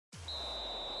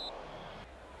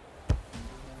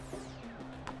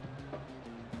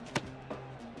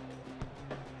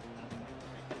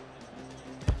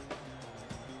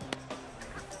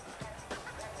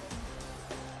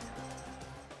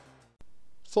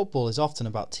Football is often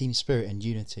about team spirit and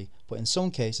unity, but in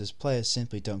some cases players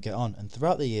simply don't get on, and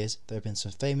throughout the years there have been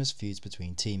some famous feuds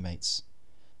between teammates.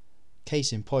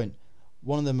 Case in point,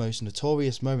 one of the most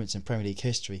notorious moments in Premier League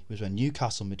history was when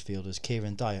Newcastle midfielders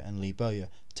Kieran Dyer and Lee Bowyer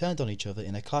turned on each other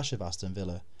in a clash of Aston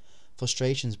Villa.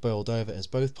 Frustrations boiled over as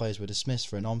both players were dismissed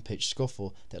for an on-pitch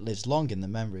scuffle that lives long in the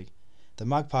memory. The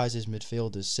Magpies'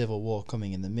 midfielders' civil war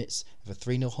coming in the midst of a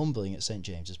 3-0 humbling at St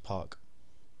James's Park.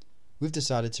 We've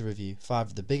decided to review 5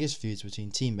 of the biggest feuds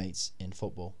between teammates in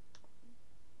football.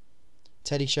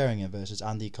 Teddy Sheringham versus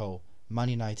Andy Cole, Man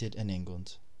United and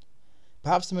England.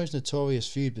 Perhaps the most notorious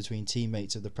feud between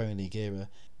teammates of the Premier League era,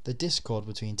 the discord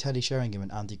between Teddy Sheringham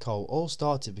and Andy Cole all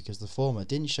started because the former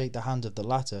didn't shake the hand of the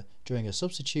latter during a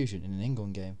substitution in an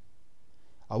England game.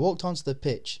 "I walked onto the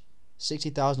pitch,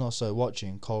 60,000 or so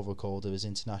watching," Cole recalled of his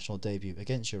international debut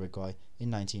against Uruguay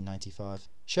in 1995.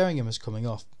 Sheringham was coming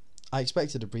off. "I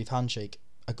expected a brief handshake,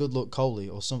 a good luck Coley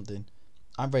or something.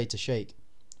 I'm ready to shake.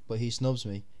 But he snubs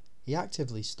me. He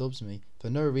actively snubs me for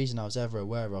no reason I was ever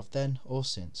aware of then or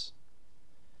since."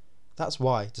 That's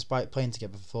why, despite playing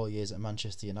together for 4 years at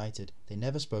Manchester United, they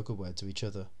never spoke a word to each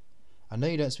other. "I know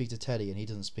you don't speak to Teddy and he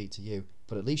doesn't speak to you,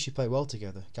 but at least you play well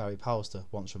together," Gary Pallister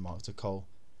once remarked to Cole.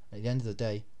 And at the end of the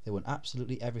day, they won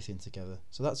absolutely everything together,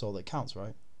 so that's all that counts,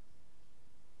 right?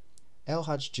 El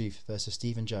Hadji Diouf versus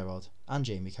Steven Gerrard and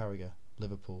Jamie Carragher,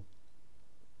 Liverpool.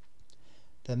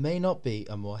 There may not be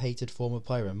a more hated former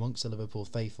player amongst the Liverpool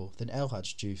faithful than El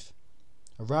Hadji Diouf.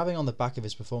 Arriving on the back of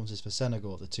his performances for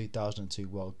Senegal at the 2002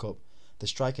 World Cup, the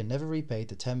striker never repaid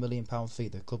the £10 million fee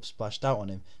the club splashed out on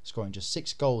him, scoring just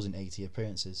 6 goals in 80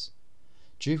 appearances.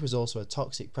 Diouf was also a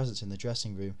toxic presence in the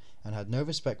dressing room and had no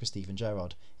respect for Steven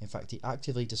Gerrard. In fact, he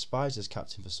actively despised his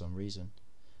captain for some reason.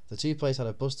 The two players had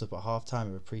a bust-up at half-time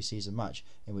of a pre-season match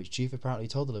in which Diouf apparently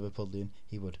told the Liverpoolian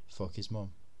he would fuck his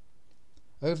mum.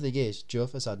 Over the years,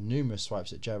 Diouf has had numerous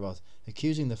swipes at Gerrard,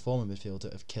 accusing the former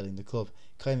midfielder of killing the club,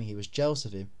 claiming he was jealous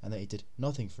of him and that he did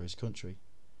nothing for his country.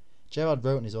 Gerrard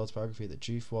wrote in his autobiography that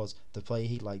Diouf was the player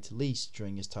he liked least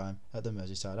during his time at the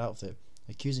Merseyside outfit,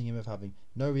 accusing him of having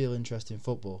no real interest in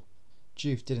football.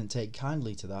 Diouf didn't take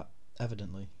kindly to that,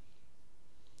 evidently.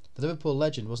 The Liverpool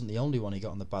legend wasn't the only one he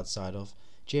got on the bad side of.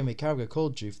 Jamie Carragher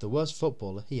called Diouf the worst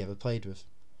footballer he ever played with.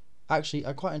 "Actually,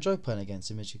 I quite enjoyed playing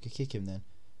against him as you could kick him then."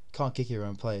 "Can't kick your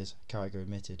own players," Carragher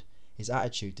admitted. "His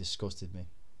attitude disgusted me."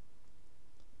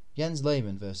 Jens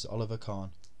Lehmann versus Oliver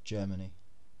Kahn, Germany.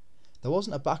 There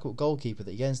wasn't a backup goalkeeper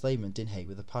that Jens Lehmann didn't hate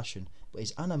with a passion, but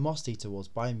his animosity towards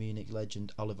Bayern Munich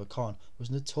legend Oliver Kahn was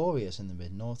notorious in the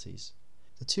mid-noughties.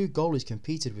 The two goalies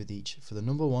competed with each for the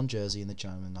number 1 jersey in the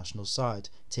German national side,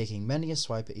 taking many a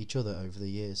swipe at each other over the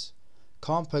years.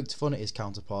 Kahn poked fun at his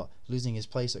counterpart, losing his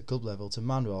place at club level to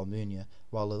Manuel Almunia,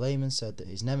 while Lehmann said that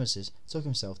his nemesis took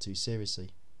himself too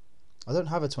seriously. "I don't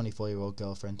have a 24-year-old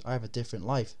girlfriend, I have a different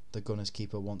life," the Gunners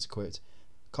keeper once quipped.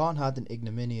 Kahn had an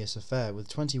ignominious affair with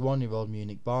 21-year-old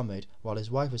Munich barmaid while his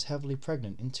wife was heavily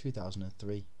pregnant in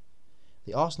 2003.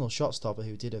 The Arsenal shot-stopper,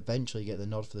 who did eventually get the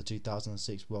nod for the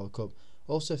 2006 World Cup,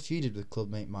 also feuded with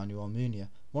clubmate Manuel Almunia,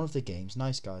 one of the game's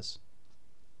nice guys.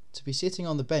 "To be sitting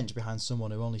on the bench behind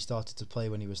someone who only started to play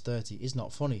when he was 30 is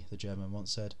not funny," the German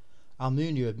once said.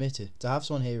 Almunia admitted, "To have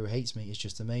someone here who hates me is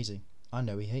just amazing. I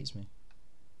know he hates me."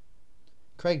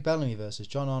 Craig Bellamy versus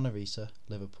John Arne Riise,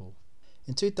 Liverpool.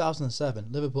 In 2007,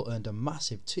 Liverpool earned a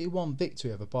massive 2-1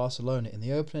 victory over Barcelona in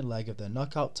the opening leg of their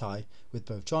knockout tie, with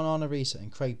both John Arne Riise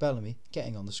and Craig Bellamy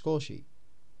getting on the scoresheet.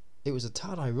 It was a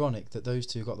tad ironic that those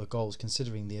two got the goals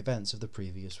considering the events of the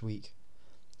previous week.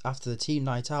 After the team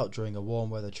night out during a warm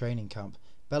weather training camp,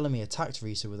 Bellamy attacked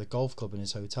Riise with a golf club in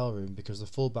his hotel room because the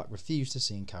fullback refused to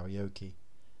sing karaoke.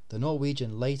 The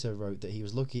Norwegian later wrote that he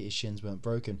was lucky his shins weren't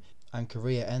broken and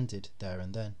career ended there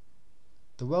and then.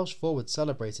 The Welsh forward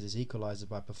celebrated his equaliser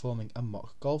by performing a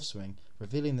mock golf swing,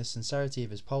 revealing the sincerity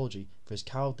of his apology for his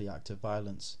cowardly act of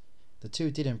violence. The two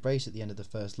did embrace at the end of the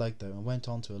first leg though, and went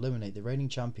on to eliminate the reigning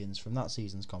champions from that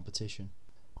season's competition.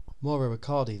 Mauro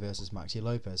Icardi versus Maxi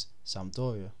Lopez,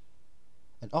 Sampdoria.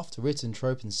 An oft-written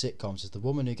trope in sitcoms is the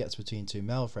woman who gets between two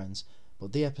male friends,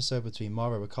 but the episode between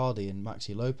Mauro Icardi and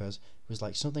Maxi Lopez was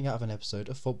like something out of an episode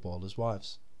of Footballers'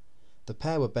 Wives. The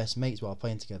pair were best mates while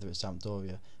playing together at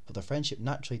Sampdoria, but the friendship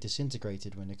naturally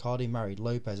disintegrated when Icardi married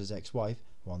Lopez's ex-wife,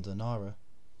 Wanda Nara.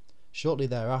 Shortly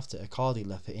thereafter, Icardi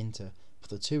left for Inter,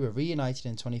 but the two were reunited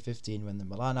in 2015 when the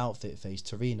Milan outfit faced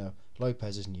Torino,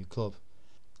 Lopez's new club.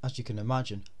 As you can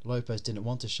imagine, Lopez didn't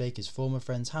want to shake his former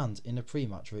friend's hand in a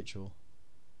pre-match ritual.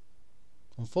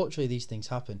 "Unfortunately, these things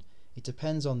happen. It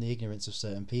depends on the ignorance of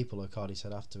certain people," Icardi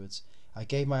said afterwards. "I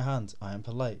gave my hand, I am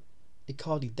polite."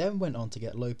 Icardi then went on to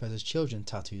get Lopez's children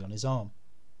tattooed on his arm.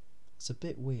 It's a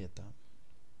bit weird, that.